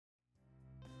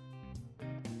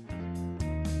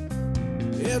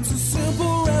It's a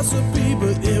simple recipe,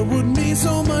 but it would mean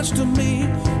so much to me.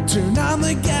 Turn on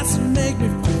the gas and make me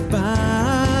feel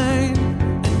fine.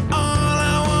 And all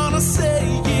I wanna say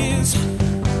is,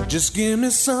 just give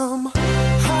me some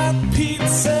hot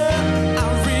pizza.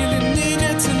 I really need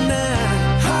it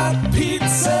tonight. Hot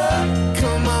pizza,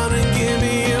 come on and give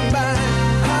me a bite.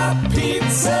 Hot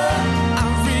pizza, I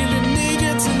really need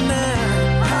it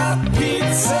tonight. Hot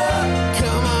pizza,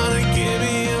 come on and give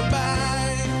me a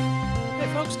bite. Hey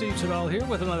folks, Steve Siddall here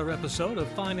with another episode of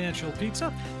Financial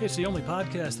Pizza. It's the only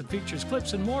podcast that features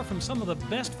clips and more from some of the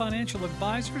best financial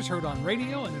advisors heard on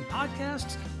radio and in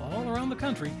podcasts all around the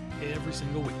country every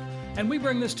single week. And we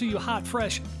bring this to you hot,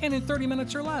 fresh, and in 30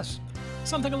 minutes or less.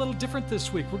 Something a little different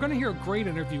this week. We're going to hear a great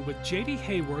interview with J.D.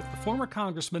 Hayworth, the former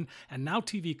congressman and now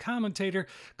TV commentator.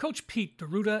 Coach Pete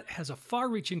D'Arruda has a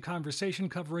far-reaching conversation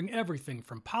covering everything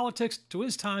from politics to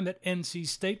his time at NC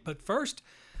State. But first,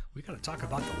 we got to talk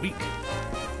about the week.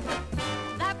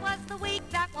 That was the week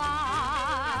that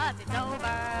was. It's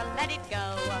over, let it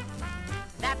go.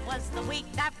 That was the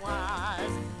week that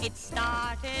was. It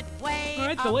started way All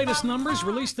right, the latest numbers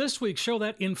released this week show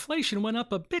that inflation went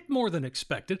up a bit more than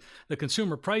expected. The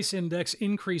Consumer Price Index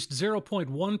increased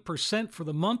 0.1% for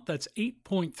the month. That's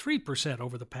 8.3%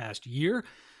 over the past year.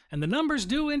 And the numbers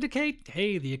do indicate,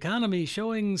 hey, the economy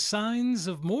showing signs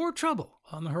of more trouble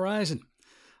on the horizon.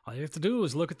 All you have to do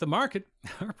is look at the market,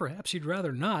 or perhaps you'd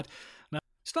rather not. Now,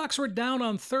 stocks were down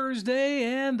on Thursday,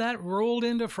 and that rolled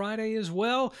into Friday as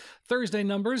well. Thursday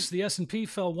numbers, the S&P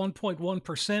fell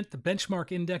 1.1%. The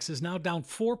benchmark index is now down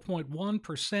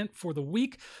 4.1% for the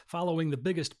week, following the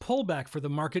biggest pullback for the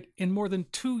market in more than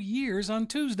 2 years on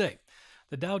Tuesday.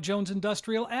 The Dow Jones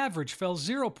Industrial Average fell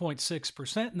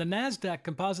 0.6%, and the NASDAQ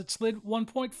Composite slid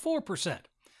 1.4%.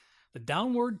 The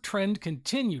downward trend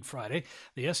continued Friday,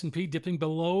 the S&P dipping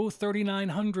below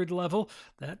 3,900 level.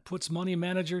 That puts money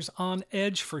managers on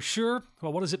edge for sure.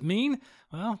 Well, what does it mean?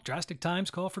 Well, drastic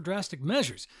times call for drastic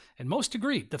measures. And most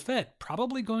agreed, the Fed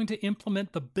probably going to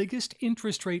implement the biggest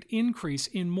interest rate increase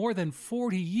in more than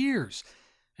 40 years.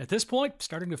 At this point,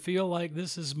 starting to feel like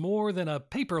this is more than a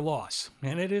paper loss,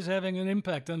 and it is having an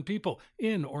impact on people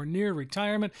in or near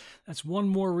retirement. That's one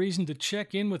more reason to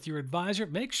check in with your advisor.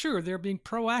 Make sure they're being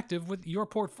proactive with your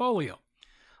portfolio.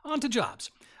 On to jobs.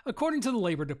 According to the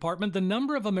Labor Department, the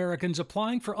number of Americans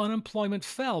applying for unemployment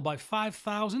fell by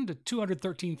 5,000 to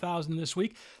 213,000 this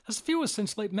week. That's the fewest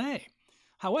since late May.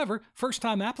 However,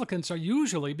 first-time applicants are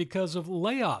usually because of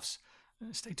layoffs.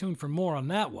 Stay tuned for more on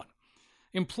that one.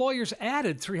 Employers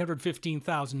added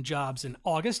 315,000 jobs in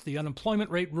August. The unemployment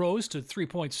rate rose to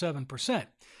 3.7%.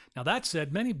 Now, that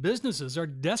said, many businesses are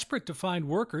desperate to find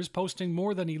workers, posting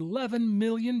more than 11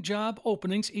 million job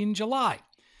openings in July.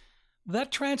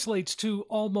 That translates to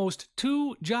almost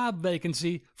 2 job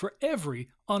vacancies for every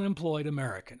unemployed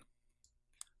American.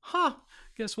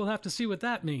 Guess we'll have to see what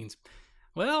that means.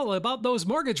 Well, about those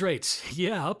mortgage rates.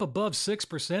 Yeah, up above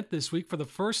 6% this week for the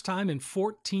first time in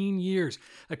 14 years.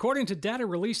 According to data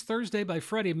released Thursday by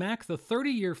Freddie Mac, the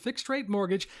 30-year fixed-rate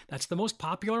mortgage, that's the most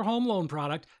popular home loan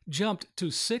product, jumped to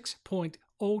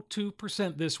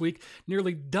 6.02% this week,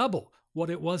 nearly double what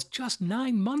it was just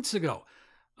 9 months ago.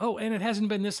 Oh, and it hasn't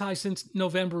been this high since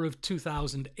November of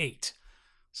 2008.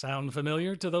 Sound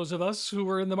familiar to those of us who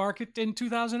were in the market in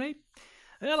 2008?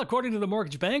 Well, according to the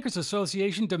Mortgage Bankers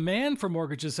Association, demand for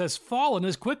mortgages has fallen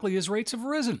as quickly as rates have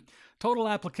risen. Total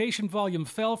application volume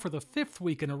fell for the 5th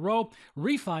week in a row.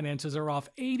 Refinances are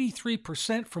off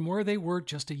 83% from where they were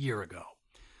just a year ago.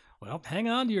 Well, hang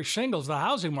on to your shingles. The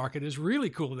housing market is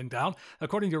really cooling down.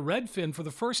 According to Redfin, for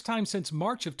the first time since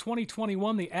March of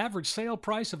 2021, the average sale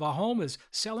price of a home is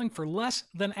selling for less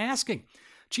than asking.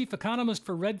 Chief economist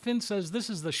for Redfin says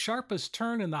this is the sharpest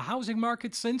turn in the housing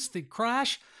market since the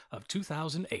crash of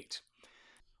 2008.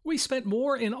 We spent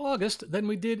more in August than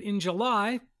we did in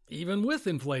July, even with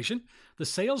inflation. The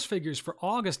sales figures for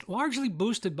August largely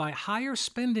boosted by higher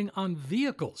spending on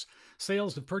vehicles.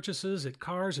 Sales of purchases at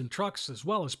cars and trucks as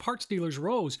well as parts dealers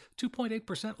rose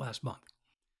 2.8% last month.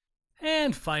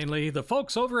 And finally, the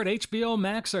folks over at HBO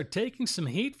Max are taking some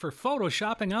heat for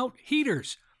photoshopping out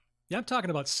heaters. Yeah, I'm talking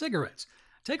about cigarettes.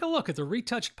 Take a look at the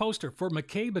retouched poster for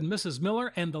McCabe and Mrs.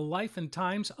 Miller and the life and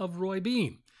times of Roy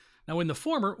Bean. Now, in the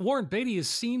former, Warren Beatty is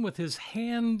seen with his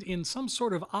hand in some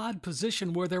sort of odd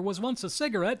position where there was once a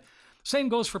cigarette. Same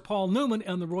goes for Paul Newman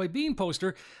on the Roy Bean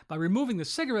poster. By removing the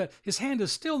cigarette, his hand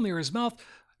is still near his mouth.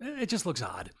 It just looks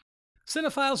odd.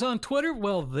 Cinephiles on Twitter,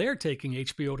 well, they're taking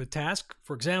HBO to task.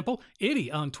 For example,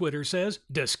 Itty on Twitter says,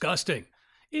 disgusting.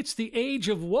 It's the age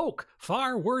of woke.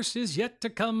 Far worse is yet to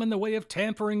come in the way of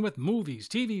tampering with movies,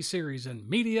 TV series, and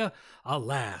media.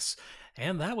 Alas.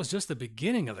 And that was just the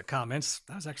beginning of the comments.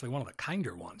 That was actually one of the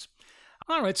kinder ones.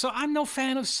 All right, so I'm no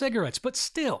fan of cigarettes, but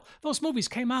still, those movies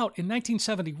came out in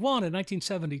 1971 and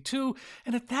 1972,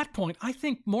 and at that point, I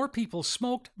think more people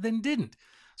smoked than didn't.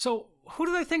 So who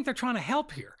do they think they're trying to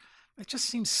help here? It just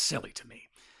seems silly to me.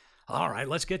 All right,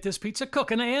 let's get this pizza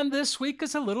cooking. And this week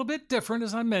is a little bit different,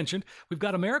 as I mentioned. We've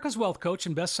got America's Wealth Coach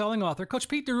and best-selling author, Coach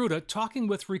Pete D'Arruda, talking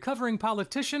with recovering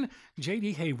politician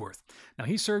J.D. Hayworth. Now,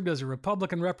 he served as a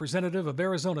Republican representative of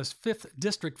Arizona's 5th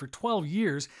District for 12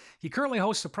 years. He currently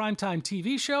hosts a primetime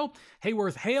TV show.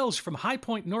 Hayworth hails from High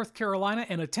Point, North Carolina,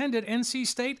 and attended NC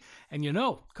State. And you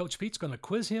know, Coach Pete's going to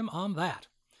quiz him on that.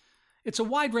 It's a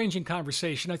wide-ranging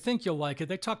conversation. I think you'll like it.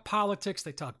 They talk politics,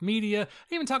 they talk media,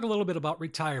 they even talk a little bit about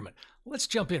retirement. Let's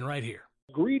jump in right here.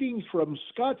 Greetings from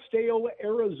Scottsdale,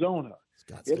 Arizona.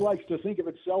 It likes to think of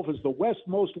itself as the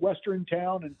westmost western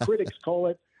town, and critics call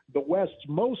it the West's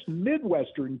most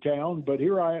midwestern town. But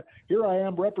here I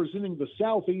am representing the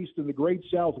Southeast and the Great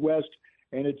Southwest,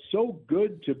 and it's so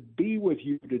good to be with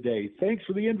you today. Thanks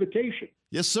for the invitation.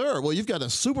 Yes, sir. Well, you've got a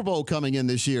Super Bowl coming in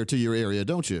this year to your area,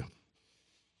 don't you?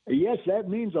 Yes, that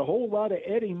means a whole lot of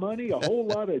Eddie money, a whole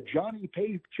lot of Johnny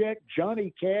Paycheck,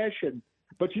 Johnny Cash.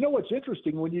 But you know what's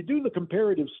interesting? When you do the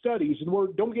comparative studies, and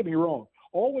don't get me wrong,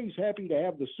 always happy to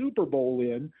have the Super Bowl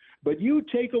in, but you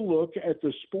take a look at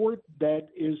the sport that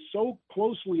is so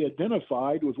closely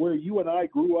identified with where you and I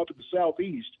grew up in the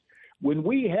Southeast. When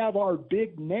we have our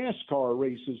big NASCAR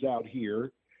races out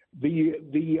here,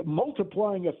 the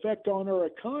multiplying effect on our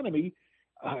economy,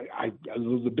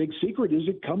 the big secret is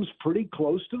it comes pretty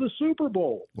close to the Super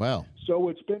Bowl. Wow. So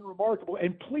it's been remarkable.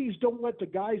 And please don't let the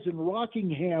guys in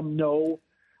Rockingham know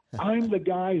I'm the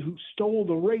guy who stole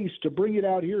the race to bring it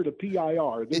out here to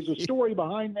PIR. There's a story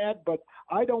behind that, but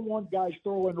I don't want guys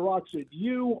throwing rocks at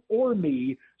you or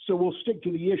me, so we'll stick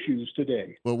to the issues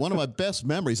today. Well, one of my best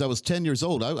memories, I was 10 years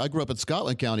old. I grew up in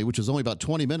Scotland County, which is only about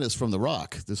 20 minutes from the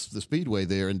Rock, the speedway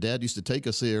there, and Dad used to take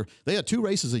us there. They had 2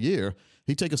 races a year.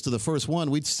 He'd take us to the first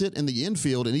one. We'd sit in the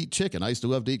infield and eat chicken. I used to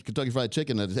love to eat Kentucky Fried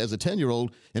Chicken as a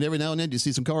 10-year-old, and every now and then you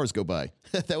see some cars go by.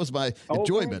 That was my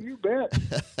enjoyment. Man, you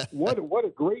bet. What a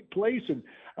great place. And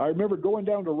I remember going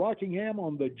down to Rockingham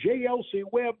on the JLC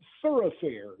Webb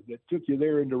thoroughfare that took you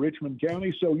there into Richmond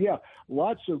County. So, yeah,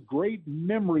 lots of great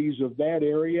memories of that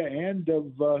area and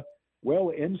of,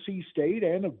 NC State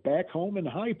and of back home in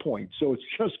High Point. So it's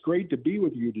just great to be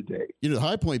with you today. You know,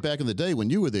 High Point back in the day when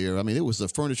you were there, I mean, it was the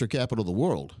furniture capital of the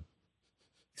world.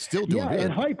 Still doing good.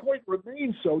 And High Point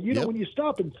remains so. You know, when you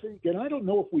stop and think, and I don't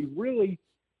know if we've really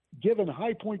given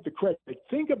High Point the credit,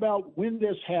 think about when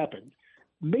this happened.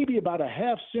 Maybe about a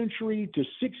half century to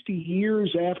 60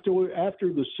 years after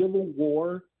the Civil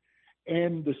War,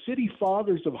 and the city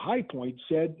fathers of High Point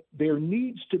said there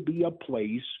needs to be a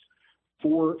place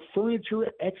for furniture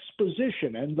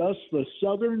exposition, and thus the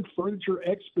Southern Furniture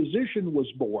Exposition was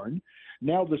born.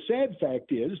 Now, the sad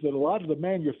fact is that a lot of the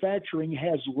manufacturing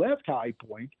has left High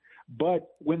Point, but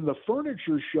when the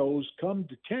furniture shows come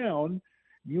to town,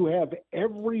 you have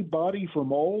everybody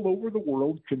from all over the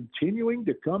world continuing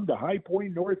to come to High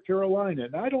Point, North Carolina.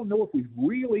 And I don't know if we've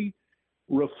really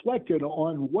reflected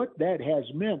on what that has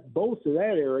meant both to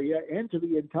that area and to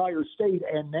the entire state.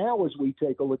 And now as we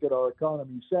take a look at our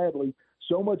economy, sadly,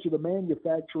 so much of the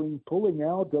manufacturing pulling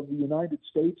out of the United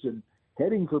States and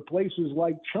heading for places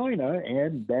like China,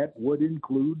 and that would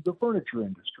include the furniture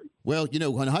industry. Well, you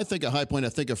know, when I think of High Point, I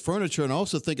think of furniture, and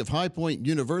also think of High Point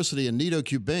University and Nito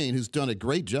Cubain, who's done a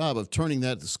great job of turning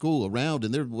that school around,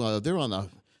 and they're on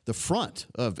the front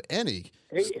of any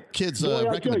kids'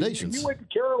 recommendations. You went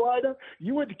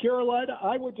to Carolina.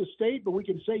 I went to State, but we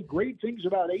can say great things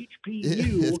about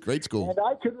HPU. It's a great school. And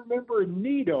I can remember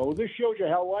Nito. This shows you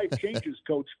how life changes,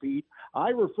 Coach Pete.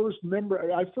 I first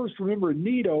remember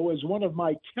Nito as one of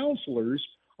my counselors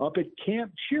up at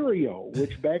Camp Cheerio,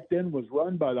 which back then was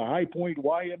run by the High Point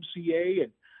YMCA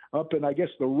and up in, I guess,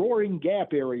 the Roaring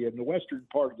Gap area in the western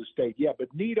part of the state. Yeah,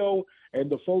 but Nito and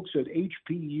the folks at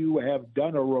HPU have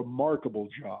done a remarkable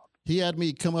job. He had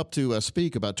me come up to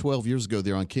speak about 12 years ago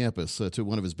there on campus to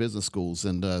one of his business schools,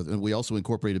 and we also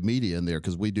incorporated media in there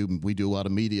because we do a lot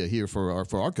of media here for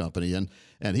our company,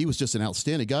 and he was just an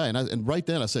outstanding guy. And right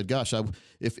then I said, gosh,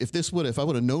 if I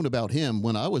would have known about him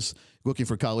when I was looking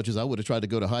for colleges, I would have tried to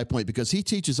go to High Point, because he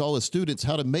teaches all his students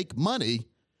how to make money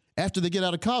after they get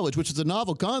out of college, which is a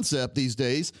novel concept these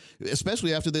days,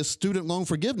 especially after this Student Loan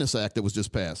Forgiveness Act that was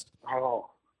just passed. Oh,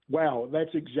 wow,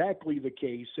 that's exactly the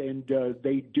case. And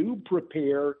they do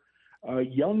prepare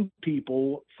young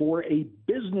people for a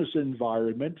business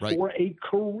environment, right, for a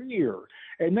career.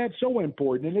 And that's so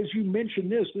important. And as you mentioned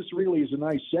this really is a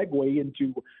nice segue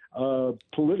into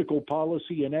political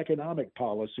policy and economic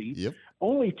policy. Yep.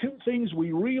 Only two things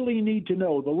we really need to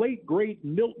know. The late, great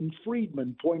Milton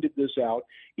Friedman pointed this out.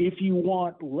 If you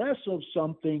want less of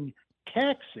something,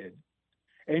 tax it.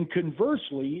 And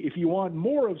conversely, if you want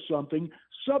more of something,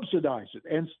 subsidize it.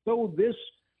 And so this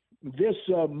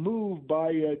move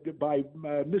by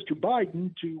Mr.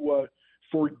 Biden to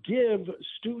forgive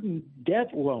student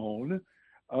debt loan,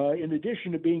 in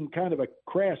addition to being kind of a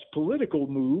crass political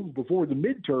move before the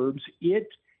midterms, it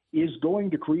is going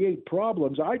to create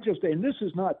problems. And this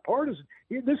is not partisan.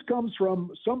 This comes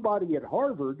from somebody at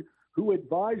Harvard who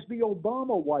advised the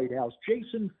Obama White House,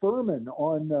 Jason Furman,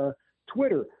 on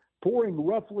Twitter, pouring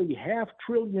roughly $500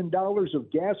 billion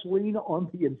of gasoline on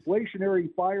the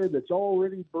inflationary fire that's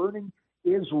already burning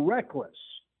is reckless.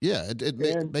 Yeah,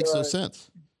 it makes no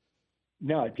sense.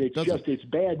 No, it's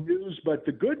bad news. But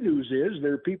the good news is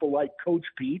there are people like Coach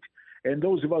Pete and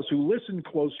those of us who listen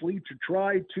closely to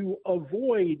try to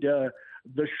avoid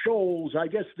the shoals, I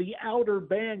guess, the outer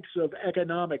banks of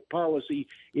economic policy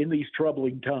in these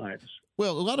troubling times.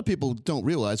 Well, a lot of people don't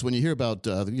realize when you hear about,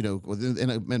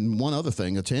 and one other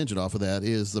thing, a tangent off of that,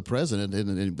 is the president,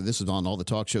 and this is on all the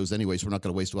talk shows anyway, so we're not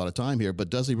going to waste a lot of time here, but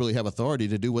does he really have authority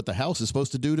to do what the House is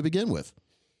supposed to do to begin with?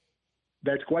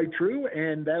 That's quite true,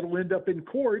 and that'll end up in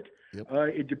court. Yep.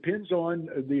 It depends on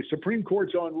the Supreme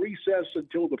Court's on recess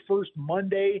until the first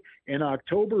Monday in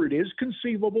October. It is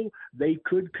conceivable they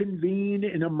could convene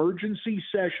an emergency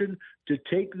session to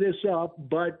take this up,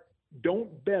 but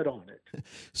don't bet on it.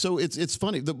 So it's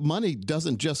funny. The money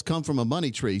doesn't just come from a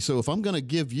money tree. So if I'm going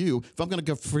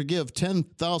to forgive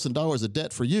 $10,000 of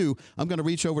debt for you, I'm going to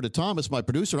reach over to Thomas, my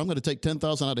producer. I'm going to take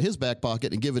 $10,000 out of his back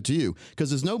pocket and give it to you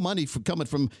because there's no money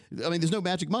there's no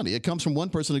magic money. It comes from one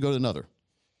person to go to another.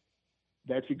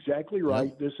 That's exactly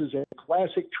right. Yep. This is a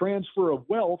classic transfer of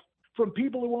wealth from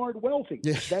people who aren't wealthy.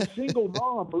 Yeah. That single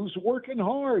mom who's working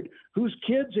hard, whose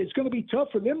kids, it's going to be tough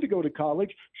for them to go to college.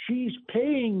 She's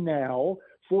paying now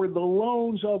for the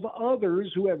loans of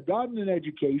others who have gotten an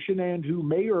education and who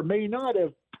may or may not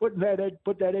have put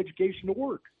that education to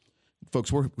work.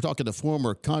 Folks, we're talking to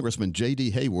former Congressman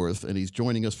J.D. Hayworth, and he's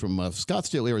joining us from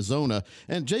Scottsdale, Arizona.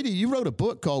 And, J.D., you wrote a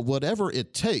book called Whatever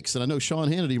It Takes, and I know Sean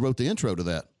Hannity wrote the intro to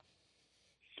that.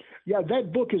 Yeah,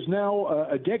 that book is now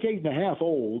a decade and a half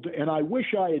old, and I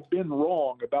wish I had been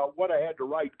wrong about what I had to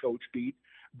write, Coach Pete.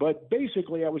 But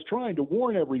basically, I was trying to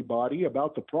warn everybody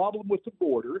about the problem with the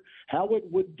border, how it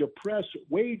would depress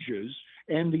wages,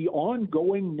 and the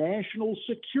ongoing national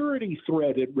security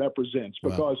threat it represents.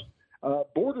 Because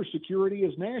border security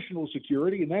is national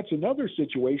security, and that's another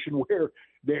situation where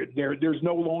there's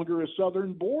no longer a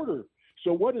southern border.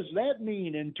 So what does that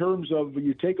mean in terms of,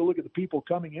 you take a look at the people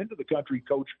coming into the country,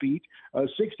 Coach Pete,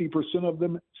 60% of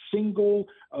them single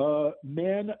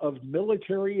men of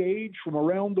military age from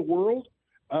around the world?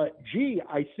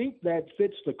 I think that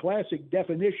fits the classic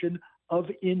definition of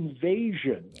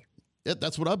invasion. Yeah,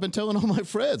 that's what I've been telling all my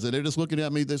friends, and they're just looking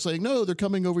at me. They're saying, no, they're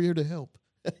coming over here to help.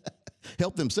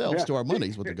 Help themselves to our money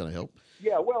is what they're going to help.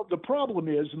 Yeah, well, the problem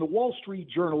is, in the Wall Street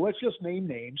Journal, let's just name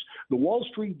names, the Wall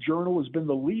Street Journal has been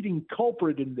the leading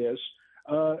culprit in this.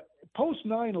 Post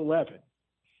 9/11,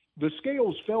 the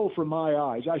scales fell from my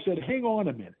eyes. I said, hang on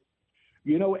a minute.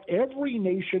 You know, every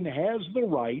nation has the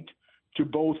right to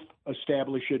both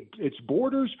establish its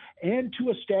borders and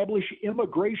to establish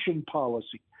immigration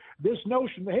policy. This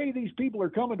notion that, hey, these people are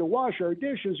coming to wash our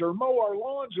dishes or mow our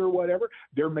lawns or whatever,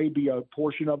 there may be a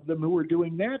portion of them who are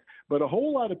doing that, but a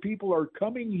whole lot of people are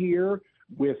coming here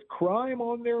with crime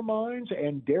on their minds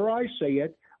and, dare I say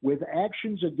it, with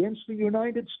actions against the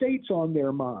United States on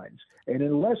their minds. And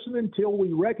unless and until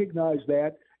we recognize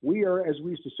that, we are, as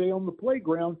we used to say on the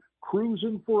playground,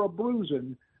 cruising for a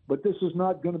bruising. But this is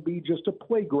not going to be just a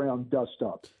playground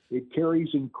dust-up. It carries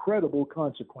incredible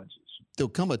consequences. There'll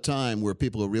come a time where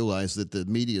people will realize that the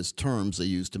media's terms they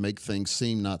use to make things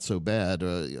seem not so bad,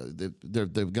 they're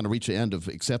going to reach the end of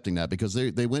accepting that, because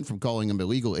they went from calling them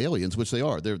illegal aliens, which they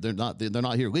are. They're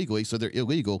not here legally, so they're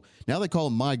illegal. Now they call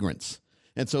them migrants.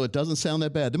 And so it doesn't sound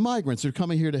that bad. The migrants are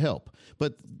coming here to help.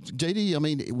 But, J.D., I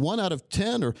mean, 1 out of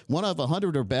 10 or 1 out of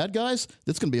 100 are bad guys.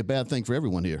 That's going to be a bad thing for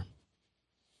everyone here.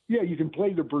 Yeah, you can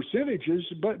play the percentages,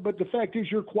 but the fact is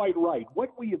you're quite right. What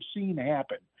we have seen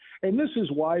happen, and this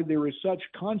is why there is such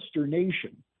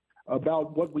consternation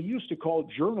about what we used to call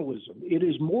journalism. It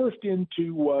is morphed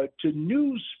into to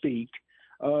news speak,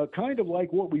 kind of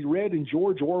like what we read in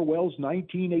George Orwell's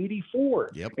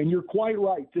 1984. Yep. And you're quite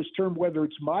right. This term, whether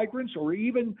it's migrants or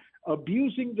even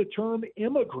abusing the term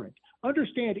immigrant,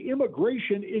 understand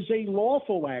immigration is a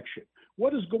lawful action.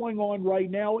 What is going on right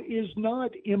now is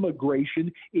not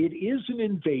immigration. It is an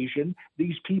invasion.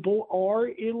 These people are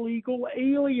illegal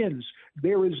aliens.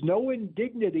 There is no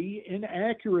indignity in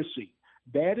accuracy.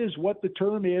 That is what the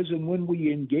term is. And when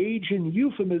we engage in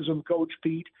euphemism, Coach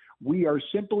Pete, we are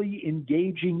simply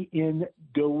engaging in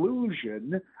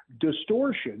delusion,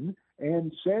 distortion,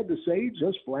 and sad to say,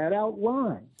 just flat out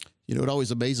lying. You know, it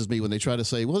always amazes me when they try to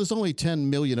say, well, there's only 10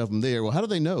 million of them there. Well, how do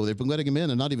they know? They've been letting them in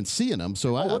and not even seeing them.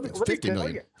 So it's 50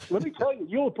 million. Let me tell you,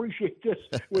 you'll appreciate this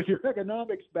with your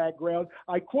economics background.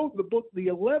 I quote the book, The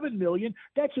 11 Million.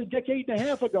 That's a decade and a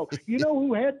half ago. You know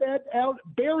who had that out?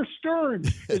 Bear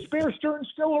Stearns. Is Bear Stearns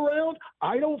still around?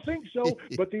 I don't think so.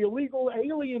 But the illegal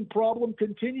alien problem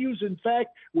continues. In fact,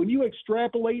 when you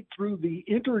extrapolate through the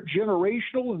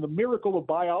intergenerational and the miracle of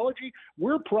biology,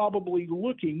 we're probably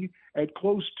looking at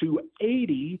close to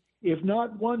 80, if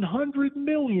not 100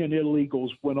 million illegals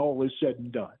when all is said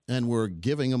and done. And we're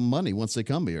giving them money once they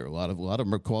come here. A lot of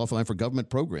them are qualifying for government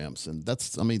programs, and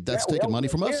that's taking money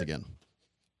from us again.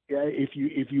 Yeah, if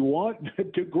you want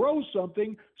to grow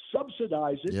something,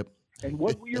 subsidize it. Yep. And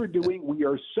what we are doing, we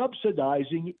are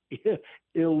subsidizing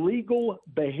illegal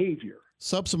behavior.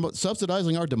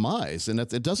 Subsidizing our demise, and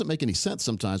it doesn't make any sense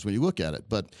sometimes when you look at it.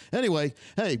 But anyway,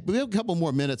 hey, we have a couple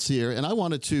more minutes here, and I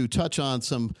wanted to touch on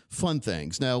some fun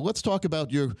things. Now, let's talk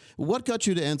about what got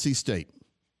you to NC State?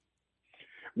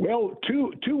 Well,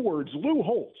 two words, Lou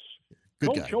Holtz. Good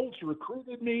Coach guy. Holtz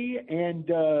recruited me, and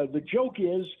the joke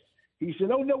is, he said,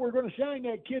 "Oh no, we're going to sign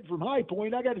that kid from High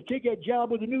Point. I got to take that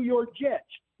job with the New York Jets."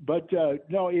 But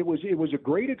no, it was a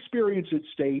great experience at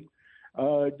State.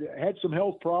 Had some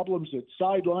health problems that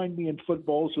sidelined me in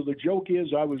football. So the joke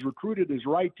is I was recruited as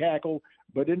right tackle,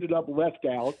 but ended up left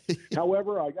out.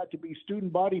 However, I got to be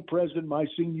student body president my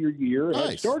senior year. Nice.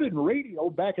 I started in radio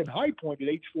back in High Point at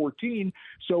age 14.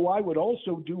 So I would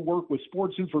also do work with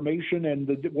sports information and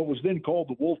what was then called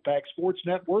the Wolfpack Sports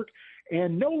Network.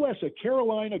 And no less a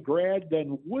Carolina grad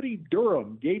than Woody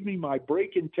Durham gave me my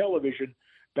break in television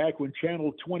back when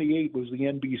Channel 28 was the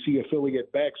NBC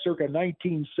affiliate back circa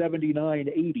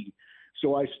 1979-80.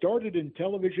 So I started in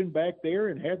television back there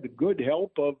and had the good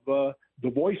help of the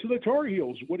voice of the Tar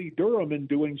Heels, Woody Durham, in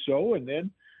doing so. And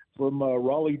then from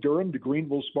Raleigh-Durham to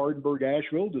Greenville, Spartanburg,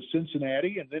 Asheville to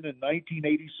Cincinnati, and then in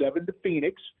 1987 to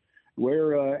Phoenix,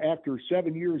 where after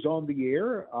 7 years on the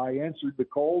air, I answered the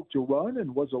call to run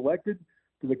and was elected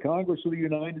to the Congress of the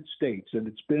United States, and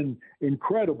it's been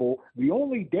incredible. The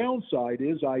only downside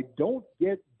is I don't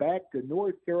get back to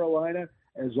North Carolina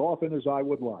as often as I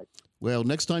would like. Well,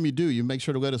 next time you do, you make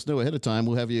sure to let us know ahead of time.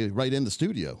 We'll have you right in the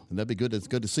studio, and that'd be good. It's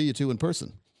good to see you two in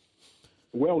person.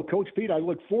 Well, Coach Pete, I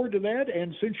look forward to that,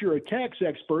 and since you're a tax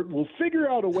expert, we'll figure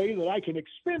out a way that I can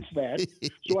expense that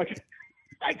so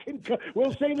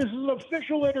we'll say this is an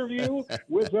official interview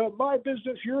with my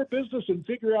business, your business, and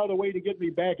figure out a way to get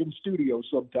me back in studio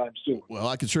sometime soon. Well,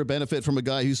 I could sure benefit from a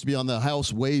guy who used to be on the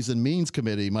House Ways and Means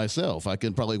Committee myself. I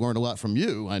can probably learn a lot from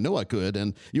you. I know I could.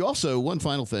 And you also, one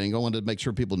final thing, I wanted to make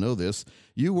sure people know this.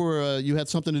 You had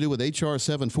something to do with H.R.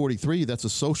 743. That's a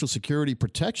Social Security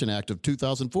Protection Act of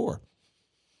 2004.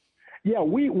 Yeah,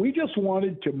 we just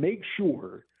wanted to make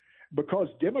sure, because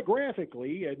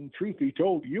demographically, and truth be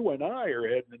told, you and I are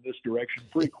heading in this direction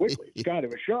pretty quickly. It's kind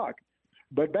of a shock.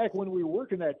 But back when we were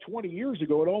working that 20 years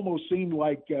ago, it almost seemed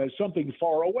like something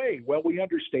far away. Well, we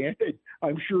understand it.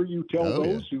 I'm sure you tell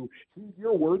those who heed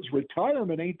your words,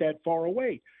 retirement ain't that far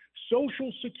away.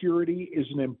 Social Security is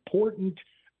an important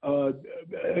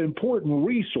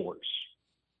resource.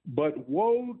 But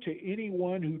woe to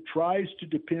anyone who tries to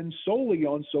depend solely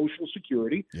on Social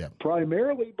Security,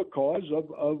 primarily because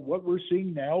of what we're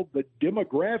seeing now, the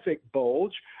demographic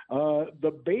bulge.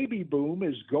 The baby boom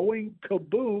is going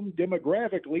kaboom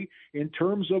demographically in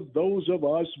terms of those of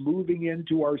us moving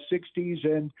into our 60s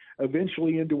and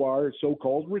eventually into our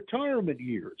so-called retirement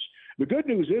years. The good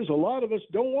news is a lot of us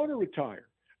don't want to retire.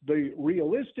 The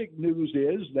realistic news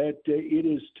is that it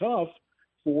is tough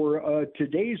for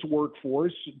today's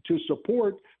workforce to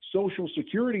support Social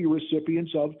Security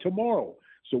recipients of tomorrow.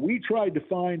 So we tried to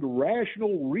find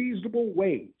rational, reasonable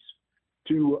ways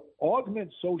to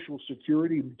augment Social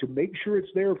Security to make sure it's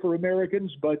there for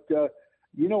Americans. But,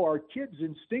 our kids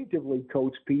instinctively,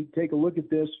 Coach Pete, take a look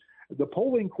at this. The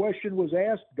polling question was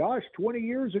asked, 20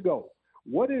 years ago.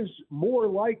 What is more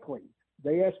likely?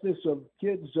 They asked this of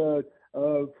kids from,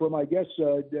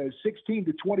 16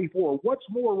 to 24. What's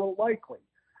more likely?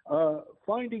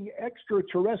 Finding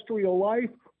extraterrestrial life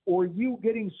or you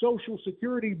getting Social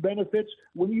Security benefits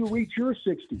when you reach your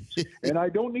 60s? And I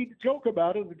don't need to joke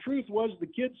about it. The truth was the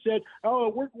kids said,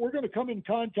 we're going to come in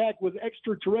contact with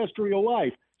extraterrestrial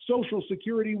life. Social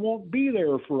Security won't be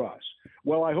there for us.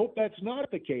 Well, I hope that's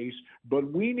not the case,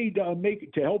 but we need to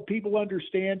help people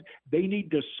understand they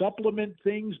need to supplement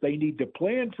things. They need to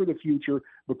plan for the future,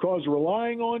 because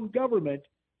relying on government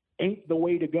ain't the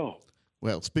way to go.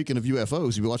 Well, speaking of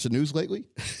UFOs, you watched the news lately?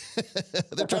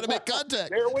 They're trying to make contact.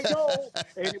 There we go.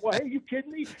 And, well, hey, you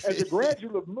kidding me? As a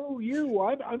graduate of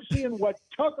MooU, I'm seeing what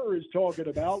Tucker is talking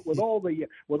about with all the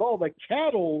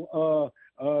cattle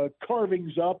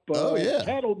carvings up,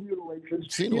 cattle mutilations.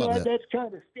 That's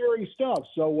kind of scary stuff.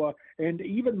 So, and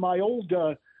even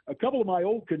a couple of my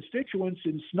old constituents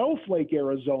in Snowflake,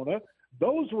 Arizona,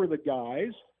 those were the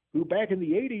guys who back in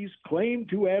the 80s claimed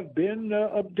to have been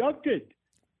abducted.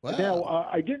 Wow. Now,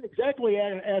 I didn't exactly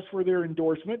ask for their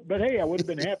endorsement, but hey, I would have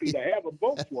been happy to have them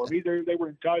vote for me. They were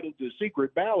entitled to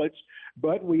secret ballots,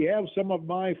 but we have some of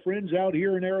my friends out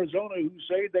here in Arizona who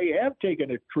say they have taken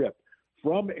a trip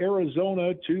from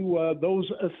Arizona to those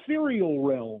ethereal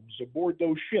realms aboard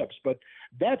those ships. But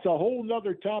that's a whole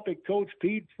nother topic, Coach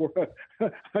Pete, for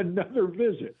another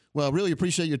visit. Well, I really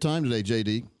appreciate your time today,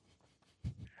 JD.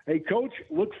 Hey, Coach,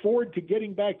 look forward to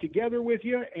getting back together with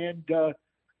you. And,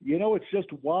 it's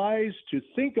just wise to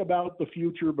think about the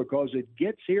future, because it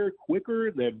gets here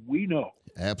quicker than we know.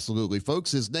 Absolutely.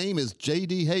 Folks, his name is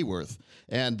J.D. Hayworth,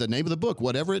 and the name of the book,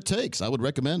 Whatever It Takes. I would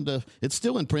recommend it's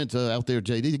still in print out there,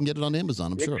 J.D. You can get it on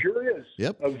Amazon, I'm sure. It sure is.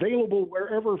 Yep. Available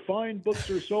wherever fine books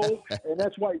are sold, and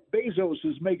that's why Bezos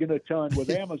is making a ton with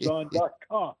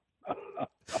Amazon.com.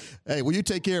 Hey, will you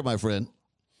take care, my friend?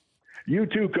 You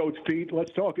too, Coach Pete.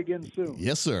 Let's talk again soon.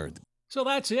 Yes, sir. So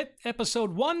that's it. Episode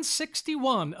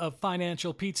 161 of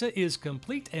Financial Pizza is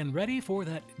complete and ready for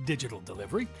that digital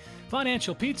delivery.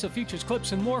 Financial Pizza features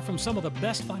clips and more from some of the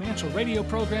best financial radio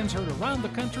programs heard around the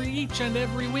country each and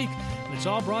every week. And it's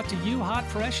all brought to you hot,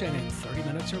 fresh, and in 30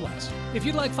 minutes or less. If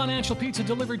you'd like Financial Pizza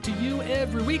delivered to you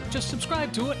every week, just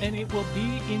subscribe to it and it will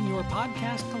be in your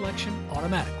podcast collection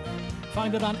automatically.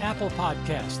 Find it on Apple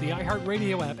Podcasts, the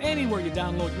iHeartRadio app, anywhere you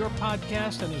download your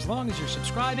podcast, and as long as you're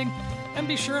subscribing, and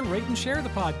be sure and rate and share the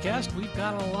podcast. We've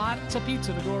got a lot of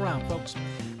pizza to go around, folks.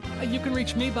 You can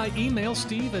reach me by email,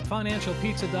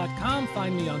 steve@financialpizza.com.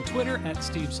 Find me on Twitter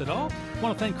 @SteveSidall. I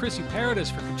want to thank Chrissy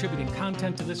Paradis for contributing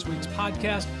content to this week's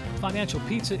podcast. Financial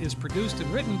Pizza is produced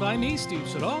and written by me, Steve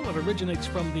Sidall. It originates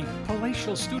from the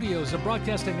palatial studios of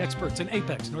broadcasting experts in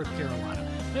Apex, North Carolina.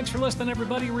 Thanks for listening,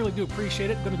 everybody. Really do appreciate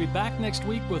it. Going to be back next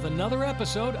week with another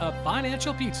episode of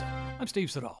Financial Pizza. I'm Steve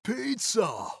Sidall.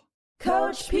 Pizza.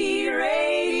 Coach P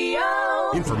Radio.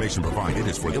 Information provided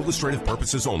is for illustrative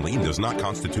purposes only and does not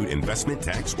constitute investment,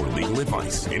 tax, or legal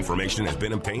advice. Information has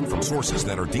been obtained from sources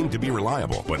that are deemed to be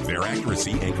reliable, but their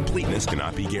accuracy and completeness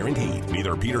cannot be guaranteed.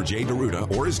 Neither Peter J.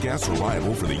 Deruta or his guests are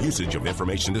liable for the usage of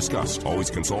information discussed. Always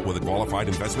consult with a qualified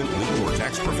investment, legal, or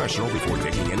tax professional before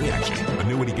taking any action.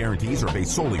 Annuity guarantees are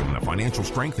based solely on the financial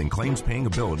strength and claims-paying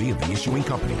ability of the issuing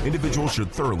company. Individuals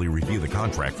should thoroughly review the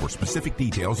contract for specific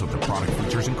details of the product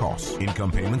features and costs.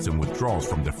 Income payments and withdrawals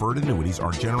from deferred annuities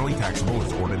are generally taxable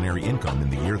as ordinary income in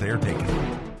the year they are taken.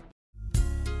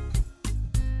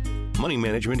 Money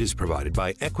management is provided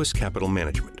by Equus Capital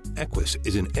Management. Equus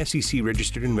is an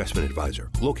SEC-registered investment advisor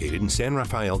located in San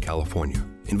Rafael, California.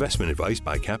 Investment advice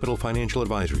by Capital Financial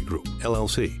Advisory Group,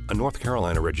 LLC, a North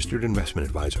Carolina-registered investment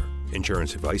advisor.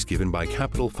 Insurance advice given by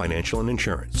Capital Financial and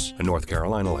Insurance, a North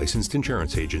Carolina licensed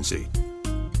insurance agency.